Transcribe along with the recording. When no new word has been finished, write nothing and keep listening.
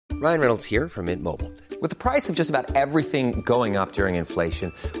Ryan Reynolds here from Mint Mobile. With the price of just about everything going up during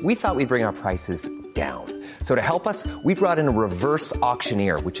inflation, we thought we'd bring our prices down. So to help us, we brought in a reverse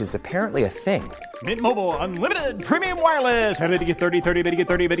auctioneer, which is apparently a thing. Mint Mobile Unlimited Premium Wireless. How to get 30, 30, bit to get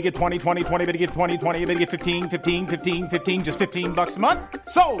 30, bit to get 20, 20, 20, bit to get 20, 20, bit to get 15, 15, 15, 15, just $15 a month?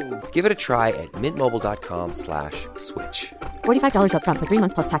 Sold! Give it a try at mintmobile.com/switch. $45 up front for 3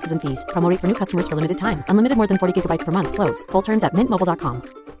 months plus taxes and fees. Promo rate for new customers for limited time. Unlimited more than 40 gigabytes per month. Slows full terms at mintmobile.com.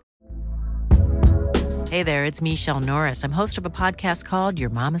 Hey there, it's Michelle Norris. I'm host of a podcast called Your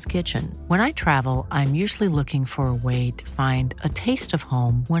Mama's Kitchen. When I travel, I'm usually looking for a way to find a taste of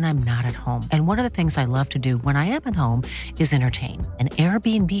home when I'm not at home. And one of the things I love to do when I am at home is entertain. And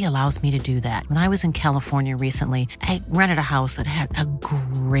Airbnb allows me to do that. When I was in California recently, I rented a house that had a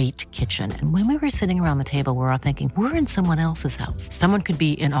great kitchen. And when we were sitting around the table, we're all thinking, we're in someone else's house. Someone could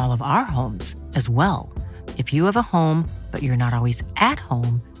be in all of our homes as well. If you have a home, but you're not always at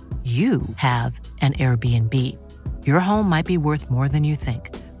home, you have an Airbnb. Your home might be worth more than you think.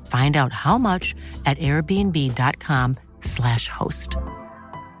 Find out how much at airbnb.com/host. Down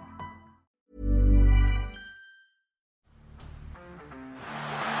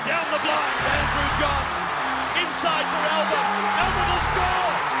the blind, Andrew John. Inside for Albert. Albert will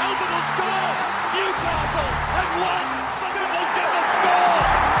score. Albert will score. Newcastle have won. Simmons doesn't score.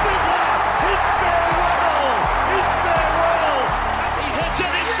 Fiddler. It's farewell. It's farewell. And he hits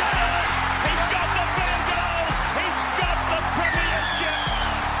it. He's got it. He's got the field goal. He's got the premiership.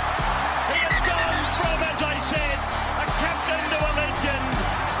 He has gone from, as I said, a captain to a legend,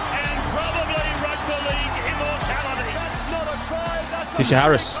 and probably rugby league immortality. That's not a try. That's Fisher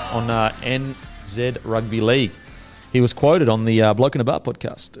Harris on NZ Rugby League. He was quoted on the Bloke in a Bar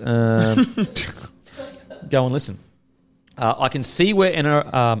podcast. Go and listen. I can see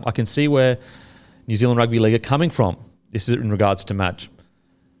where New Zealand Rugby League are coming from. This is in regards to Madge.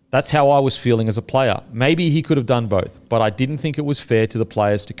 That's how I was feeling as a player. Maybe he could have done both, but I didn't think it was fair to the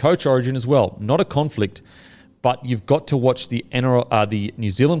players to coach Origin as well. Not a conflict, but you've got to watch the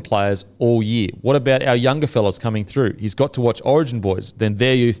New Zealand players all year. What about our younger fellas coming through? He's got to watch Origin boys, then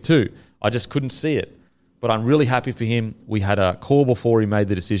their youth too. I just couldn't see it. But I'm really happy for him. We had a call before he made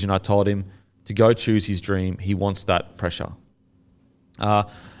the decision. I told him to go choose his dream. He wants that pressure. I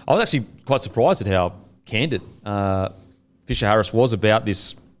was actually quite surprised at how candid Fisher Harris was about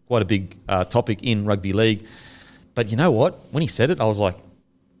this quite a big topic in rugby league. But you know what? When he said it, I was like,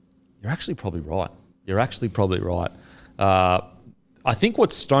 you're actually probably right. You're actually probably right. I think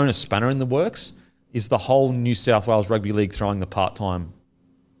what's thrown a spanner in the works is the whole New South Wales Rugby League throwing the part-time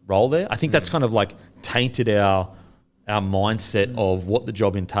role there. I think that's kind of like tainted our mindset of what the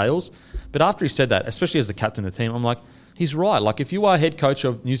job entails. But after he said that, especially as the captain of the team, I'm like, he's right. Like if you are head coach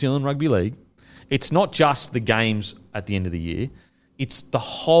of New Zealand Rugby League, it's not just the games at the end of the year. It's the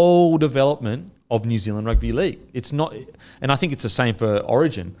whole development of New Zealand Rugby League. It's not, and I think it's the same for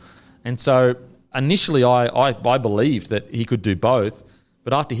Origin. And so initially I believed that he could do both.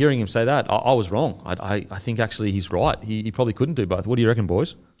 But after hearing him say that, I was wrong. I think actually he's right. He probably couldn't do both. What do you reckon,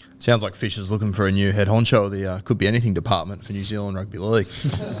 boys? Sounds like Fisher's looking for a new head honcho of the could be anything department for New Zealand Rugby League.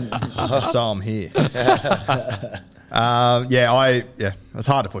 So I'm here. It's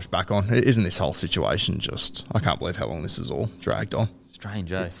hard to push back on. Isn't this whole situation just... I can't believe how long this is all dragged on.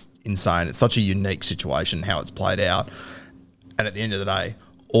 Strange, eh? It's insane. It's such a unique situation, how it's played out. And at the end of the day,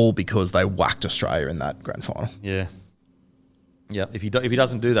 all because they whacked Australia in that grand final. Yeah. Yeah, if he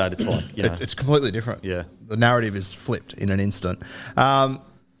doesn't do that, it's like, you know. It's completely different. Yeah. The narrative is flipped in an instant. I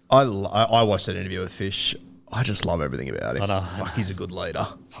watched that interview with Fish. I just love everything about him. I know. Fuck, he's a good leader.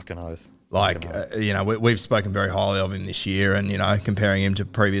 Fucking oath. We've spoken very highly of him this year and, comparing him to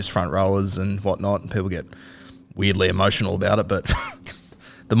previous front rowers and whatnot, and people get weirdly emotional about it. But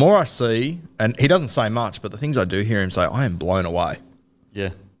the more I see, and he doesn't say much, but the things I do hear him say, I am blown away.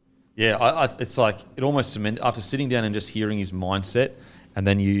 Yeah. Yeah, it's like it almost cements, after sitting down and just hearing his mindset, and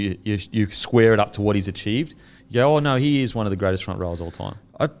then you square it up to what he's achieved, you go, oh no, he is one of the greatest front rowers of all time.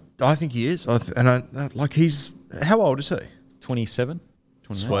 I think he is. He's, how old is he? 27?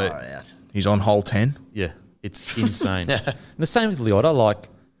 28. Sweet. He's on hole 10. Yeah, it's insane. And the same with Leota. Like,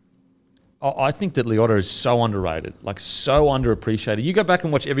 I think that Leota is so underrated, like so underappreciated. You go back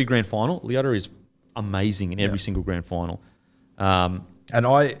and watch every grand final, Leota is amazing in every single grand final. And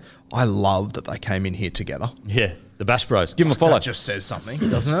I love that they came in here together. Yeah, the Bash Bros. Give them a follow. That just says something,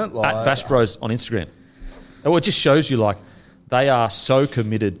 doesn't it? At Bash Bros on Instagram. It just shows you, like, they are so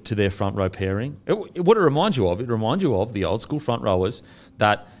committed to their front row pairing. What it reminds you of, the old school front rowers,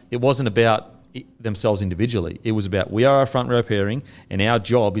 that it wasn't about themselves individually. It was about, we are our front row pairing and our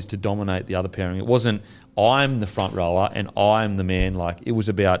job is to dominate the other pairing. It wasn't, I'm the front rower and I'm the man. Like, it was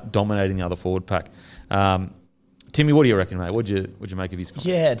about dominating the other forward pack. Timmy, what do you reckon, mate? What'd you make of his comment?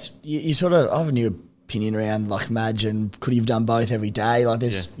 Yeah, you sort of, I have a new opinion around like Madge, and could he have done both every day? Like,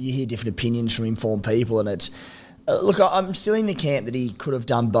 you hear different opinions from informed people, and it's look, I'm still in the camp that he could have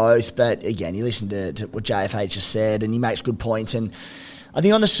done both, but again, you listen to what JFH has said, and he makes good points. And I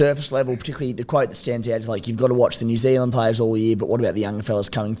think on the surface level, particularly the quote that stands out is like, you've got to watch the New Zealand players all year, but what about the younger fellas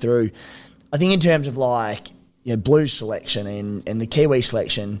coming through? I think in terms of like, you know, Blues selection and the Kiwi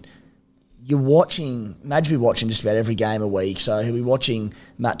selection, Madge will be watching just about every game a week. So he'll be watching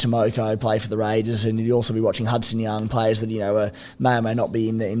Matt Tomoko play for the Raiders, and he'll also be watching Hudson Young, players that, you know, may or may not be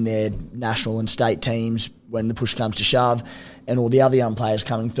in their national and state teams when the push comes to shove, and all the other young players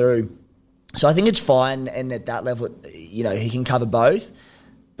coming through. So I think it's fine, and at that level, you know, he can cover both.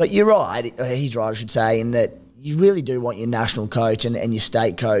 But you're right, he's right, I should say, in that you really do want your national coach and your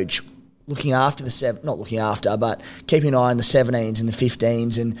state coach looking after but keeping an eye on the 17s and the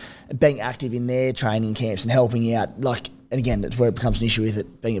 15s and being active in their training camps and helping out. Like, and again, that's where it becomes an issue with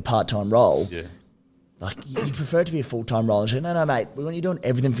it being a part-time role. Yeah. Like, you'd prefer it to be a full-time role. And say, no, mate, we want you doing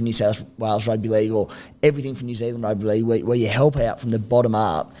everything for New South Wales Rugby League or everything for New Zealand Rugby League, where you help out from the bottom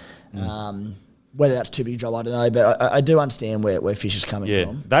up. Whether that's too big a job, I don't know, but I do understand where Fish is coming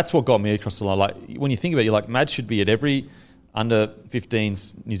from. That's what got me across the line. Like, when you think about it, you're like, Madge should be at every under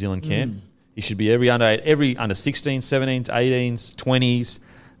 15s New Zealand camp. He should be every under 16s, 17s, 18s,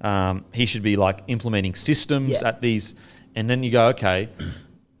 20s. He should be like implementing systems at these. And then you go, okay,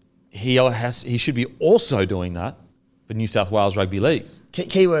 he should be also doing that for New South Wales Rugby League.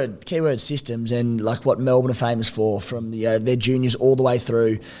 Keyword systems, and like what Melbourne are famous for, from their juniors all the way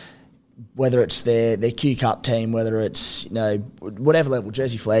through, whether it's their Q Cup team, whether it's, you know, whatever level,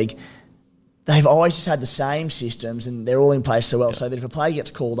 Jersey Flag, they've always just had the same systems, and they're all in place so well. So that if a player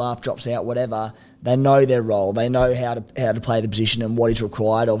gets called up, drops out, whatever, they know their role, they know how to play the position and what is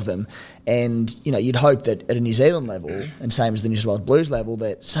required of them. And, you know, you'd hope that at a New Zealand level, and same as the New South Wales Blues level,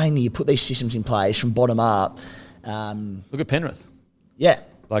 that saying that you put these systems in place from bottom up. Look at Penrith. Yeah,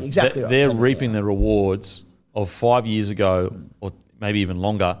 like exactly. They're reaping the rewards of 5 years ago, or maybe even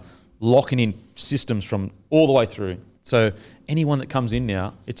longer, locking in systems from all the way through. So anyone that comes in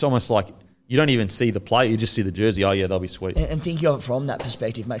now, it's almost like you don't even see the play, you just see the jersey. Oh yeah, they'll be sweet. And thinking of it from that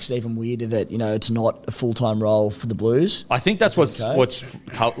perspective makes it even weirder that, you know, it's not a full-time role for the Blues. I think that's what's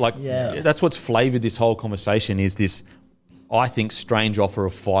flavoured this whole conversation, is this, I think, strange offer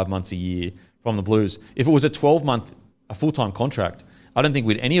of 5 months a year from the Blues. If it was a 12-month, a full-time contract, I don't think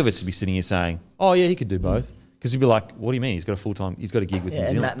any of us would be sitting here saying, oh yeah, he could do both. Because you'd be like, what do you mean? He's got a gig with New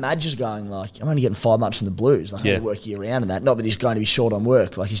Zealand. And Madge is going like, I'm only getting 5 months from the Blues. Like, I work year round in that. Not that he's going to be short on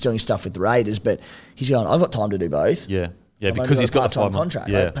work. Like, he's doing stuff with the Raiders, but he's going, I've got time to do both. Yeah. Yeah, because he's got the 5 month contract.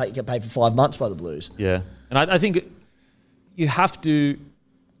 Yeah. You get paid for 5 months by the Blues. Yeah. And I think you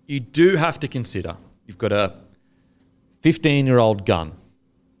do have to consider, you've got a 15-year-old gun.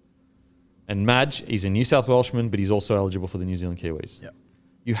 And Madge, he's a New South Welshman, but he's also eligible for the New Zealand Kiwis. Yep.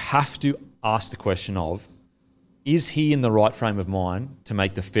 You have to ask the question of, is he in the right frame of mind to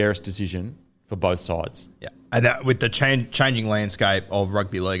make the fairest decision for both sides? Yeah, and that with the changing landscape of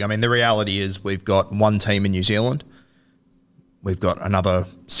rugby league, I mean, the reality is we've got one team in New Zealand, we've got another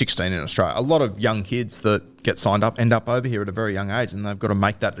 16 in Australia. A lot of young kids that get signed up end up over here at a very young age, and they've got to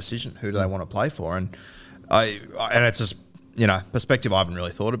make that decision. Who do they want to play for? And it's just, you know, perspective I haven't really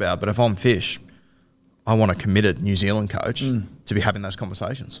thought about. But if I'm Fish, I want a committed New Zealand coach to be having those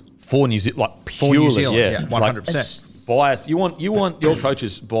conversations for New Zealand, like purely, New Zealand, yeah, 100%. Like, bias. You want your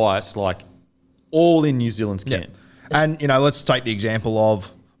coaches biased, like all in New Zealand's camp. Yeah. And, you know, let's take the example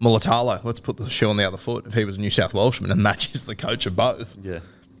of Mulatalo. Let's put the shoe on the other foot. If he was a New South Welshman and Madge is the coach of both,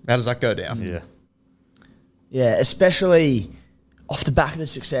 how does that go down? Yeah, especially off the back of the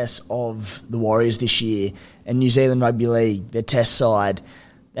success of the Warriors this year and New Zealand Rugby League, their test side.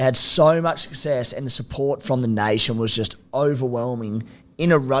 They had so much success, and the support from the nation was just overwhelming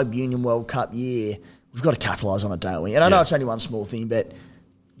in a Rugby Union World Cup year. We've got to capitalise on it, don't we? And I know it's only one small thing, but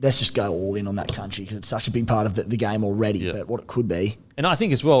let's just go all in on that country because it's such a big part of the game already, but what it could be. And I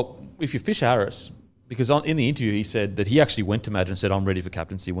think as well, if you're Fisher Harris, because in the interview he said that he actually went to Madge and said, I'm ready for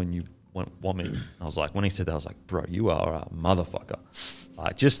captaincy when you want me. I was like, when he said that, I was like, bro, you are a motherfucker.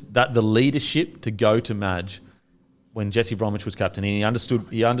 Just that, the leadership to go to Madge when Jesse Bromwich was captain, and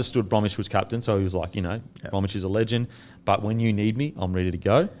he understood Bromwich was captain, so he was like, you know, Bromwich is a legend, but when you need me, I'm ready to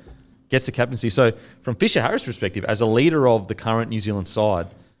go. Gets the captaincy. So from Fisher Harris' perspective, as a leader of the current New Zealand side,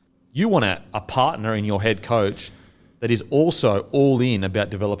 you want a partner in your head coach that is also all in about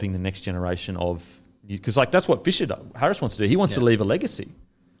developing the next generation of, because like that's what Harris wants to do. He wants to leave a legacy.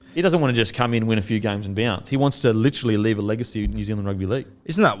 He doesn't want to just come in, win a few games and bounce. He wants to literally leave a legacy in New Zealand Rugby League.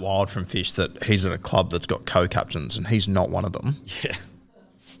 Isn't that wild from Fish that he's at a club that's got co-captains and he's not one of them? Yeah.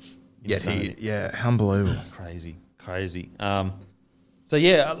 Yet unbelievable. Crazy. So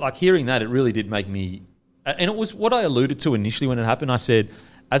yeah, like hearing that, it really did make me, and it was what I alluded to initially when it happened. I said,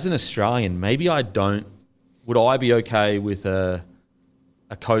 as an Australian, maybe would I be okay with a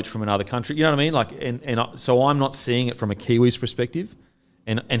coach from another country? You know what I mean? Like, so I'm not seeing it from a Kiwis perspective,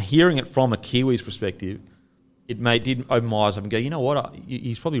 and hearing it from a Kiwis perspective, did open my eyes up and go, you know what?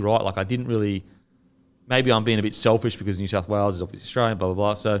 He's probably right. Like, I didn't really. Maybe I'm being a bit selfish because New South Wales is obviously Australian, blah, blah,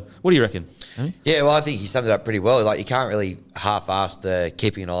 blah. So what do you reckon? Yeah, well, I think he summed it up pretty well. Like, you can't really half-ass the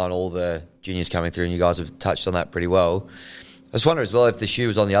keeping an eye on all the juniors coming through, and you guys have touched on that pretty well. I just wonder as well if the shoe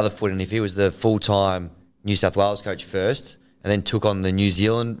was on the other foot and if he was the full-time New South Wales coach first and then took on the New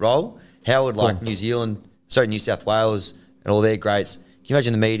Zealand role, how would, New South Wales and all their greats, can you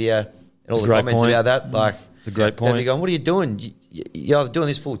imagine the media and all the comments about that? Like, it's a great point. They'd be going, what are you doing? You're either doing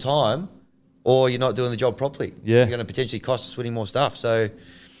this full-time or you're not doing the job properly. Yeah. You're going to potentially cost us winning more stuff. So,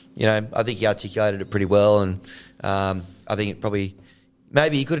 I think he articulated it pretty well, and I think it probably,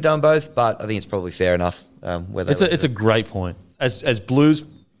 maybe he could have done both, but I think it's probably fair enough. It's a great point. As Blues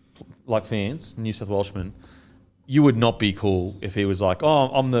fans, New South Welshmen, you would not be cool if he was like, oh,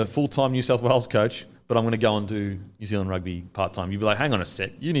 I'm the full-time New South Wales coach, but I'm going to go and do New Zealand rugby part-time. You'd be like, hang on a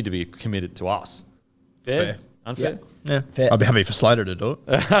sec, you need to be committed to us. Fair. Unfair? Yeah. Fair. I'd be happy for Slater to do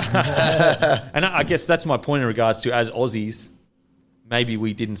it. And I guess that's my point in regards to, as Aussies, maybe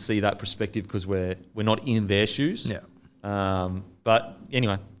we didn't see that perspective because we're not in their shoes. Yeah. But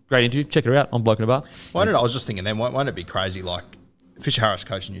anyway, great interview. Check it out on Bloke in a Bar. I was just thinking then, won't it be crazy, like Fisher Harris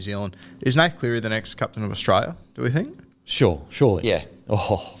coach in New Zealand? Is Nath Cleary the next captain of Australia, do we think? Sure, surely. Yeah.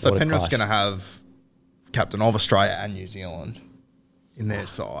 Oh, so Penrith's going to have captain of Australia and New Zealand in their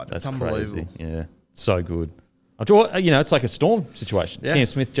side. That's it's unbelievable. Crazy. Yeah, so good. It's like a Storm situation. Yeah. Cam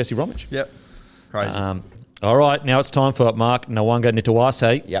Smith, Jesse Bromwich. Yep. Crazy. All right, now it's time for Mark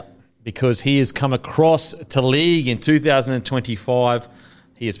Nawaqanitawase. Yep. Because he has come across to league in 2025.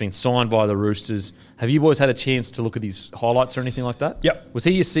 He has been signed by the Roosters. Have you boys had a chance to look at his highlights or anything like that? Yep. Was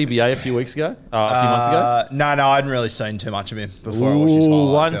he your CBA a few months ago? No, I hadn't really seen too much of him before I watched his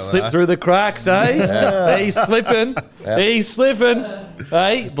highlights. One slip through the cracks, eh? He's slipping. Yep. He's slipping.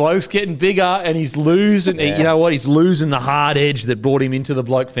 Hey, bloke's getting bigger and he's losing. Yeah. You know what? He's losing the hard edge that brought him into the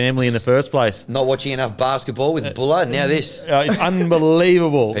bloke family in the first place. Not watching enough basketball with Buller, now this. It's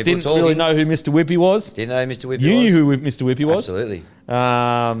unbelievable. People Didn't really know who Mr. Whippy was. Didn't know who Mr. Whippy was. You knew who Mr. Whippy was. Absolutely.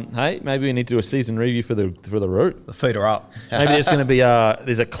 Hey, maybe we need to do a season review for the Root. The feet are up. Maybe there's going to be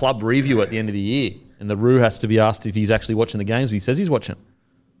there's a club review at the end of the year, and the Roo has to be asked if he's actually watching the games. But he says he's watching.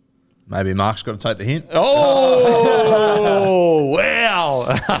 Maybe Mark's got to take the hint. Oh, wow.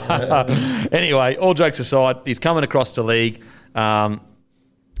 Anyway, all jokes aside, he's coming across the league. I've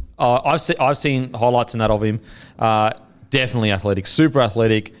seen highlights in that of him. Definitely athletic, super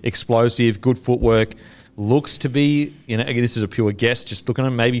athletic, explosive, good footwork. Looks to be, again, this is a pure guess, just looking at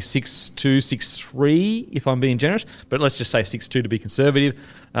him, maybe 6'2", 6'3", if I'm being generous. But let's just say 6'2" to be conservative.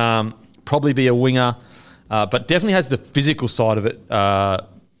 Probably be a winger, but definitely has the physical side of it.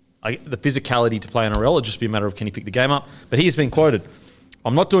 The physicality to play NRL. It'll just be a matter of can he pick the game up. But he has been quoted,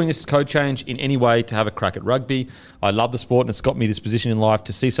 I'm not doing this code change in any way to have a crack at rugby. I love the sport and it's got me this position in life.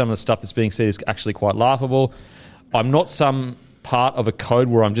 To see some of the stuff that's being said is actually quite laughable. I'm not some part of a code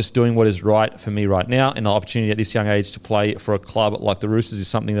where I'm just doing what is right for me right now, and the opportunity at this young age to play for a club like the Roosters is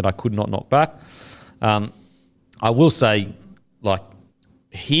something that I could not knock back. I will say,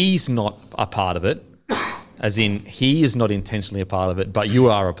 he's not a part of it, as in he is not intentionally a part of it, but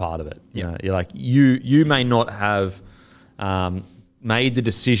you are a part of it. You may not have made the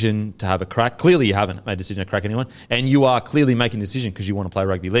decision to have a crack. Clearly you haven't made a decision to crack anyone, and you are clearly making a decision because you want to play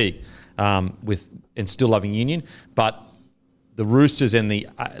rugby league and still loving union, but the Roosters and the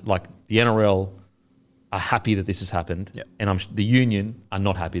NRL are happy that this has happened, and the union are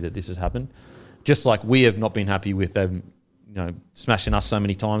not happy that this has happened. Just like we have not been happy with them, smashing us so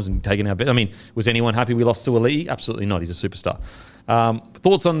many times and taking our bet. I mean, was anyone happy we lost to Alii? Absolutely not. He's a superstar.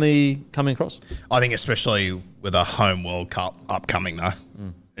 Thoughts on the coming across? I think especially with a home World Cup upcoming, though,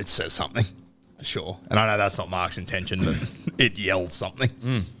 it says something. For sure. And I know that's not Mark's intention, but it yells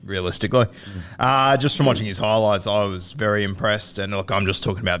something, realistically. Just from watching his highlights, I was very impressed. And look, I'm just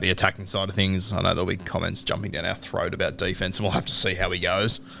talking about the attacking side of things. I know there'll be comments jumping down our throat about defence, and we'll have to see how he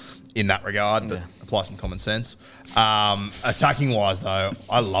goes in that regard, but apply some common sense. Attacking-wise, though,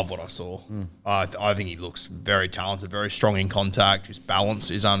 I love what I saw. I think he looks very talented, very strong in contact. His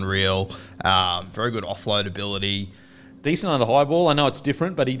balance is unreal. Very good offload ability. decent on the high ball. I know it's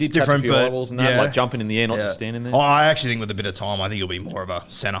different, but he did catch a few high balls and that, like jumping in the air, not just standing there. Oh, I actually think with a bit of time, I think he'll be more of a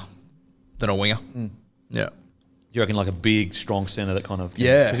centre than a winger. Yeah. Do you reckon like a big, strong centre that kind of...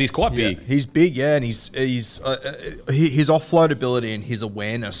 Yeah. Because he's quite big. He's big, and his offload ability and his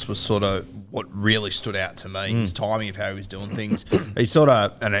awareness was sort of what really stood out to me. His timing of how he was doing things. He sort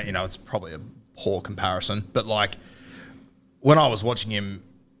of... And, it's probably a poor comparison, but, like, when I was watching him...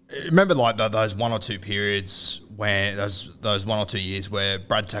 Remember, like, those one or two periods where... Those 1 or 2 years where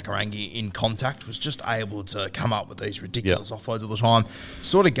Brad Takarangi in contact was just able to come up with these ridiculous offloads all the time.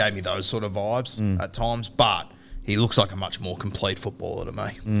 Sort of gave me those sort of vibes at times, but... He looks like a much more complete footballer to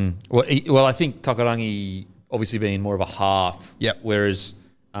me. Well, I think Takarangi obviously being more of a half, whereas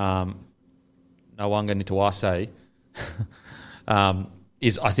Nawaqanitawase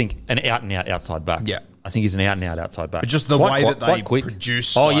is, I think, an out-and-out outside back. Yeah. I think he's an out-and-out outside back. But just the way that they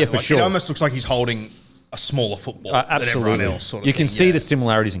produce... Oh, yeah, for sure. It almost looks like he's holding a smaller football than everyone else. Sort of you can see the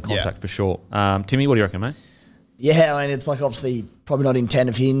similarities in contact for sure. Timmy, what do you reckon, mate? Yeah, I mean, it's like obviously probably not intent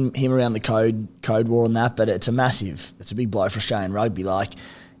of him around the code war and that, but it's a big blow for Australian rugby. Like,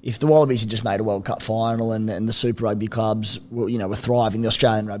 if the Wallabies had just made a World Cup final and the Super Rugby clubs were thriving, the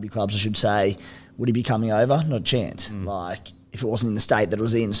Australian rugby clubs, I should say, would he be coming over? Not a chance. Like, if it wasn't in the state that it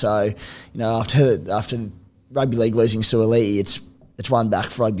was in. So, after rugby league losing Suaalii, it's one back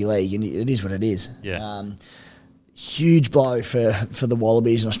for rugby league, and it is what it is. Yeah. Huge blow for the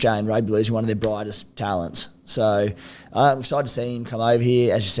Wallabies and Australian rugby losing one of their brightest talents. So I'm excited to see him come over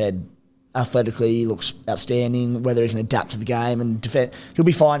here. As you said, athletically he looks outstanding. Whether he can adapt to the game and defend, he'll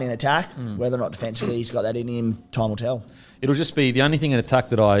be fine in attack. Whether or not defensively he's got that in him, time will tell. It'll just be the only thing in attack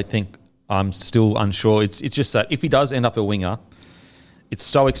that I think I'm still unsure. It's just that if he does end up a winger, it's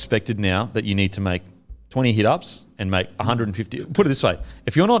so expected now that you need to make 20 hit-ups and make 150. Put it this way.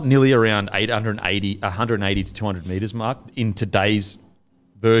 If you're not nearly around 180 to 200 metres mark in today's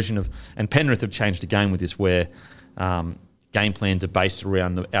version of... And Penrith have changed the game with this where game plans are based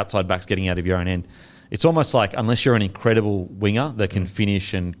around the outside backs getting out of your own end. It's almost like unless you're an incredible winger that can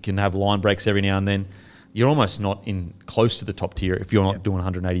finish and can have line breaks every now and then, you're almost not in close to the top tier if you're not doing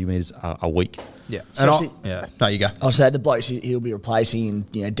 180 metres a week. Yeah. No, you go. I'll say the blokes he'll be replacing,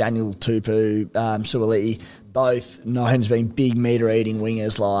 Daniel Tupu, Suaalii, both known as being big metre-eating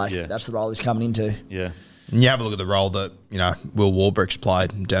wingers. That's the role he's coming into. Yeah. And you have a look at the role that, Will Warbrick's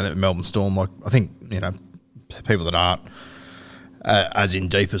played down at Melbourne Storm. Like, I think, people that aren't as in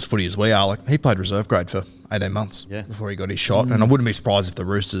deep as footy as we are, like, he played reserve grade for 18 months before he got his shot. And I wouldn't be surprised if the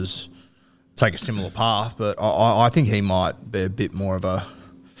Roosters take a similar path, but I think he might be a bit more of a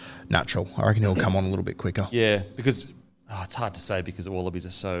natural. I reckon he'll come on a little bit quicker. Yeah, because it's hard to say because the Wallabies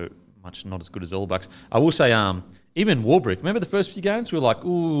are so much not as good as All Blacks. I will say, even Warbrick, remember the first few games? We were like,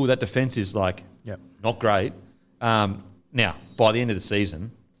 ooh, that defence is not great. Now, by the end of the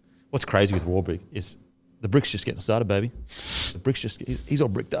season, what's crazy with Warbrick is the bricks just getting started, baby. The bricks he's all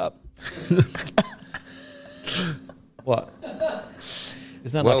bricked up. What?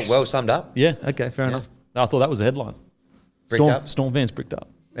 Isn't that well summed up. Yeah, okay, fair enough. I thought that was a headline. Bricked up? Storm fans bricked up.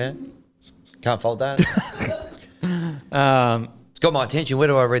 Yeah. Can't fault that. It's got my attention. Where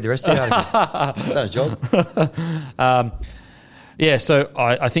do I read the rest of the article? Done his job. So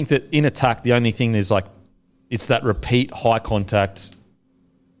I think that in attack, the only thing is it's that repeat high contact.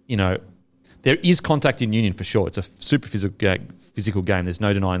 There is contact in union for sure. It's a super physical game. There's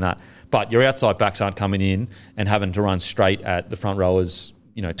no denying that. But your outside backs aren't coming in and having to run straight at the front rowers,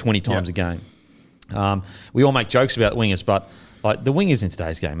 20 times a game. We all make jokes about wingers, but the wingers in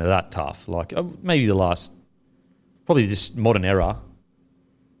today's game are that tough. Maybe probably just modern era.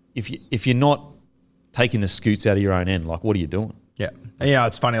 If you're not taking the scoots out of your own end, what are you doing? Yeah.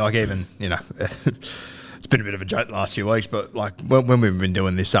 It's funny, even, it's been a bit of a joke the last few weeks, but when we've been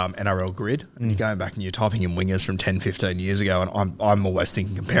doing this NRL grid, and you're going back and you're typing in wingers from 10, 15 years ago, and I'm always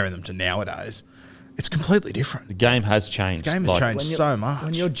thinking, comparing them to nowadays, it's completely different. The game has changed. The game has changed so much.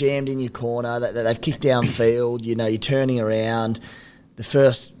 When you're jammed in your corner, they've kicked downfield, you're turning around. The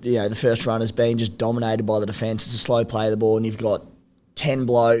first runner's been just dominated by the defence. It's a slow play of the ball, and you've got 10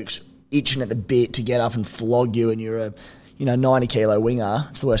 blokes itching at the bit to get up and flog you, and you're a 90-kilo winger.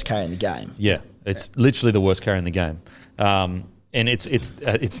 It's the worst carry in the game. Yeah, it's literally the worst carry in the game. And it's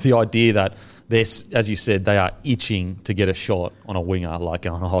the idea that as you said, they are itching to get a shot on a winger,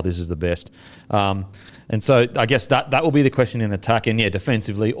 going, oh, this is the best. And so I guess that will be the question in attack. And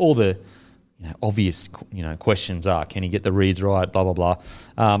defensively, all the obvious questions are, can he get the reads right, blah, blah, blah.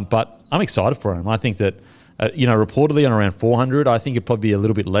 But I'm excited for him. I think that, reportedly on around 400, I think it'd probably be a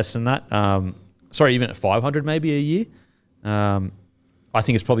little bit less than that. Even at 500 maybe a year. I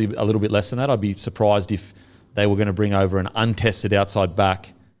think it's probably a little bit less than that. I'd be surprised if they were going to bring over an untested outside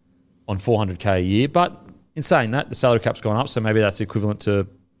back on $400K a year. But in saying that, the salary cap's gone up, so maybe that's equivalent to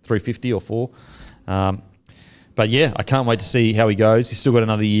 $350 or $4. But yeah, I can't wait to see how he goes. He's still got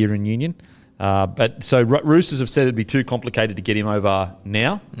another year in Union. But so Roosters have said it'd be too complicated to get him over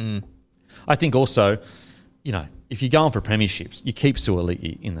now. I think also, you know, if you're going for premierships, you keep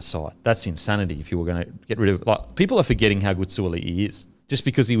Suaalii in the side. That's insanity if you were going to get rid of... Like, people are forgetting how good Suaalii is. Just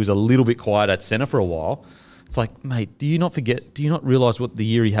because he was a little bit quiet at centre for a while, it's like, mate, do you not realise what the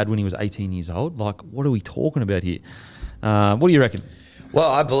year he had when he was 18 years old? Like, what are we talking about here? What do you reckon? Well,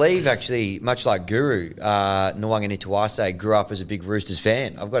 I believe actually, much like Guru, Nawaqanitawase grew up as a big Roosters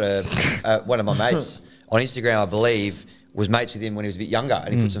fan. I've got one of my mates on Instagram, I believe, was mates with him when he was a bit younger,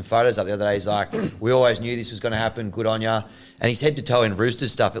 and he put some photos up the other day. He's like, we always knew this was going to happen, good on ya. And he's head to toe in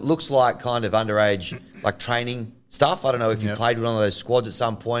Roosters stuff. It looks like kind of underage, like training stuff. I don't know if you played with one of those squads at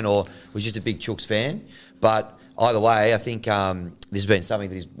some point or was just a big Chooks fan. But either way, I think this has been something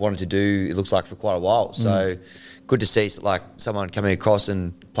that he's wanted to do, it looks like, for quite a while. So good to see like someone coming across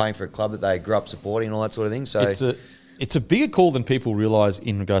and playing for a club that they grew up supporting and all that sort of thing. So it's a bigger call than people realise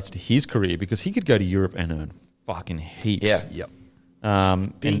in regards to his career, because he could go to Europe and earn fucking heaps. Yeah.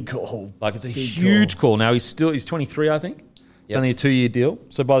 Yep. Big call. Like, it's a huge call. Now he's 23, I think. It's only a 2-year deal.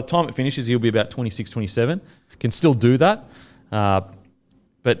 So by the time it finishes, he'll be about 26, 27. Can still do that.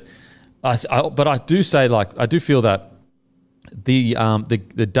 But I do say, like, I do feel that the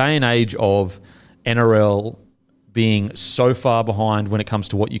day and age of NRL being so far behind when it comes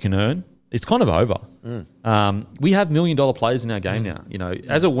to what you can earn, it's kind of over. We have $1 million players in our game now. You know,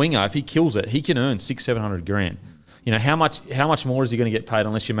 as a winger, if he kills it, he can earn $600,000-700,000. You know, how much more is he going to get paid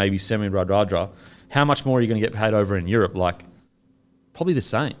unless you're maybe Semi Radradra? How much more are you going to get paid over in Europe? Like, probably the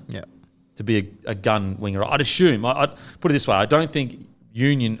same. Yeah. To be a gun winger, I'd assume. I'd put it this way: I don't think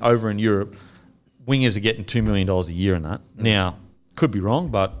Union over in Europe wingers are getting $2 million a year in that. Now, could be wrong,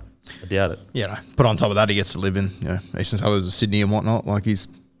 but I doubt it. Yeah, no. But on top of that, he gets to live in eastern suburbs of Sydney and whatnot. Like, he's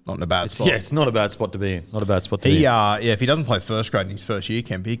not in a bad spot. Yeah, it's not a bad spot to be in. Not a bad spot to be in. If he doesn't play first grade in his first year,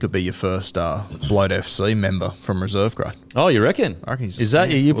 Kemp, he could be your first Bloat FC member from reserve grade. Oh, you reckon? I reckon he's Is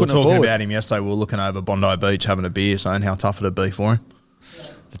that you putting We were talking forward? about him yesterday. We were looking over Bondi Beach, having a beer, saying how tough it'd be for him.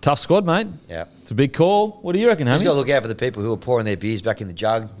 It's a tough squad, mate. Yeah. It's a big call. What do you reckon, He's Hammy? got to look out for the people who are pouring their beers back in the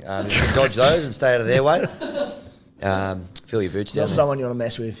jug. Dodge those and stay out of their way. Fill your boots down. Not someone you want to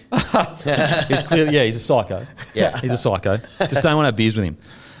mess with. He's clearly, he's a psycho. Yeah. He's a psycho. Just don't want to have beers with him.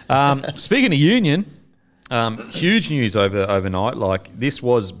 Speaking of Union, huge news overnight. Like, this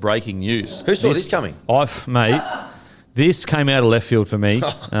was breaking news. Who saw this coming? Mate, this came out of left field for me.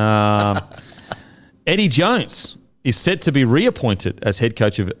 Eddie Jones is set to be reappointed as head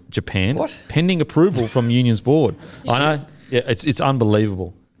coach of Japan, pending approval from Union's board. I know, yeah, it's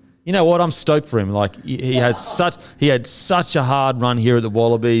unbelievable. You know what? I'm stoked for him. Like, he had such a hard run here at the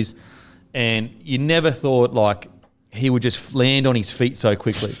Wallabies, and you never thought, like, he would just land on his feet so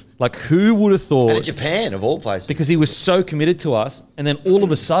quickly. Like, who would have thought? And in Japan, of all places. Because he was so committed to us, and then all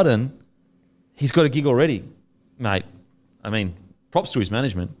of a sudden, he's got a gig already. Mate, I mean, props to his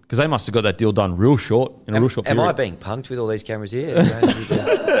management, because they must have got that deal done real short, in a real short period. Am I being punked with all these cameras here?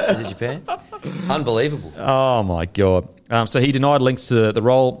 Is it Japan? Unbelievable. Oh, my God. So he denied links to the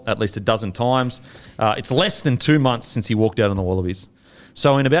role at least a dozen times. It's less than 2 months since he walked out on the Wallabies.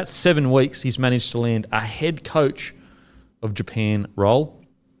 So in about 7 weeks, he's managed to land a head coach of Japan role.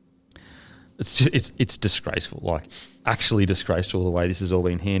 It's disgraceful, like, actually disgraceful the way this has all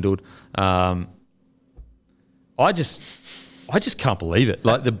been handled. I just can't believe it.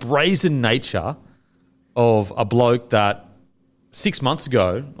 Like, the brazen nature of a bloke that 6 months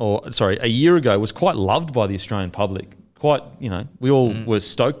ago, a year ago, was quite loved by the Australian public. Quite, we all were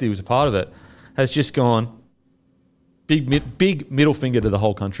stoked that he was a part of it, has just gone big middle finger to the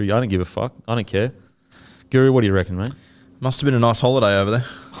whole country. I don't give a fuck. I don't care. Guru, what do you reckon, mate? Must have been a nice holiday over there.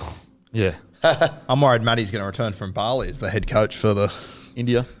 Yeah. I'm worried Matty's going to return from Bali as the head coach for the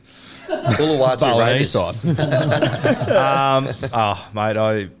India. Balinese side.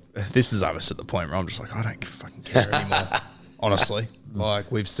 Mate, this is almost at the point where I'm just like, I don't fucking care anymore. Honestly,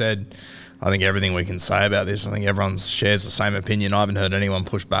 like we've said, I think everything we can say about this. I think everyone shares the same opinion. I haven't heard anyone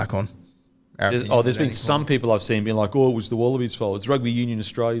push back on. There's been some people I've seen being like, it was the Wallabies' fault. It's Rugby Union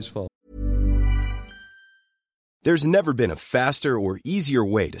Australia's fault. There's never been a faster or easier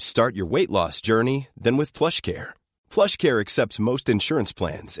way to start your weight loss journey than with PlushCare. PlushCare accepts most insurance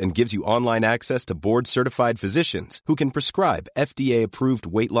plans and gives you online access to board-certified physicians who can prescribe FDA-approved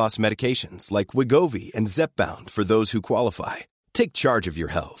weight loss medications like Wegovy and Zepbound for those who qualify. Take charge of your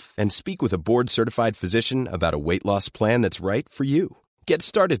health and speak with a board-certified physician about a weight loss plan that's right for you. Get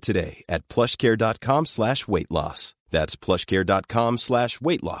started today at plushcare.com/weight loss. That's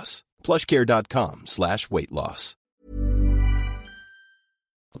plushcare.com/weight loss. plushcare.com/weight loss.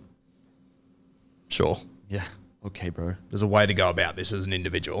 Sure. Yeah. Okay, bro. There's a way to go about this as an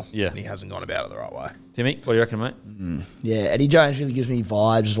individual. Yeah. And he hasn't gone about it the right way. Timmy, what do you reckon, mate? Yeah, Eddie Jones really gives me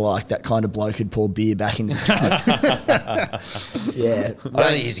vibes like that kind of bloke who'd pour beer back into the jug. Yeah. I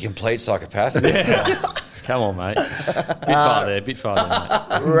don't think he's a complete psychopath. Come on, mate. Bit far there,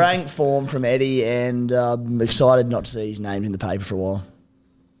 mate. Rank form from Eddie, and I'm excited not to see his name in the paper for a while.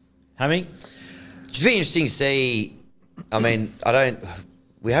 Hammy? It's be interesting to see. I mean,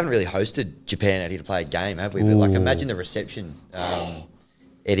 we haven't really hosted Japan out here to play a game, have we? But like, imagine the reception.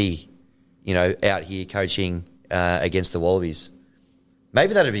 Eddie, out here coaching against the Wallabies.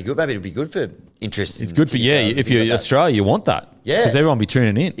 Maybe that'd be good. Maybe it'd be good for interest. It's good for if you're like Australia, you want that. Yeah, because everyone will be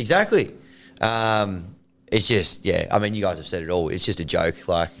tuning in. Exactly. It's just, I mean, you guys have said it all. It's just a joke.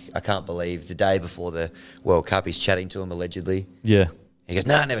 Like, I can't believe the day before the World Cup, he's chatting to him allegedly. Yeah. He goes,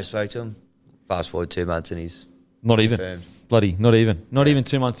 I never spoke to him. Fast forward 2 months and he's not confirmed. Bloody, not even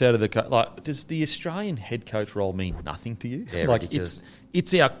 2 months out of the like. Does the Australian head coach role mean nothing to you? Yeah, like ridiculous.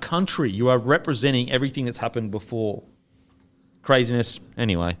 It's our country. You are representing everything that's happened before. Craziness.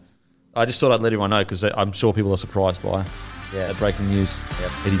 Anyway, I just thought I'd let everyone know because I'm sure people are surprised by that breaking news.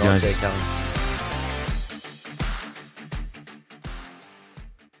 Yep. Eddie Jones.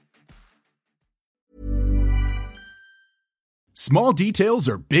 Small details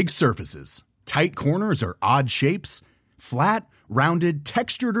are big surfaces. Tight corners are odd shapes. Flat, rounded,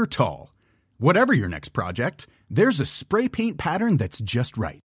 textured, or tall. Whatever your next project, there's a spray paint pattern that's just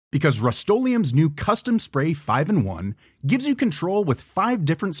right. Because Rust-Oleum's new Custom Spray 5-in-1 gives you control with 5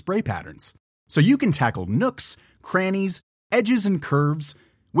 different spray patterns. So you can tackle nooks, crannies, edges, and curves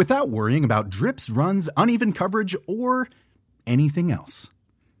without worrying about drips, runs, uneven coverage, or anything else.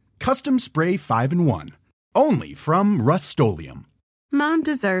 Custom Spray 5-in-1. Only from Rust-Oleum. Mom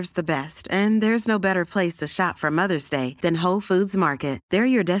deserves the best, and there's no better place to shop for Mother's Day than Whole Foods Market. They're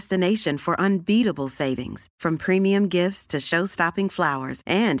your destination for unbeatable savings, from premium gifts to show-stopping flowers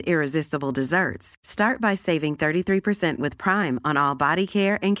and irresistible desserts. Start by saving 33% with Prime on all body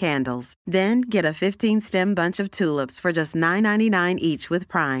care and candles. Then get a 15-stem bunch of tulips for just $9.99 each with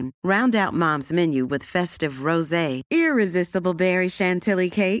Prime. Round out Mom's menu with festive rosé, irresistible berry chantilly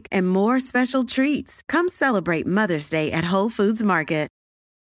cake, and more special treats. Come celebrate Mother's Day at Whole Foods Market.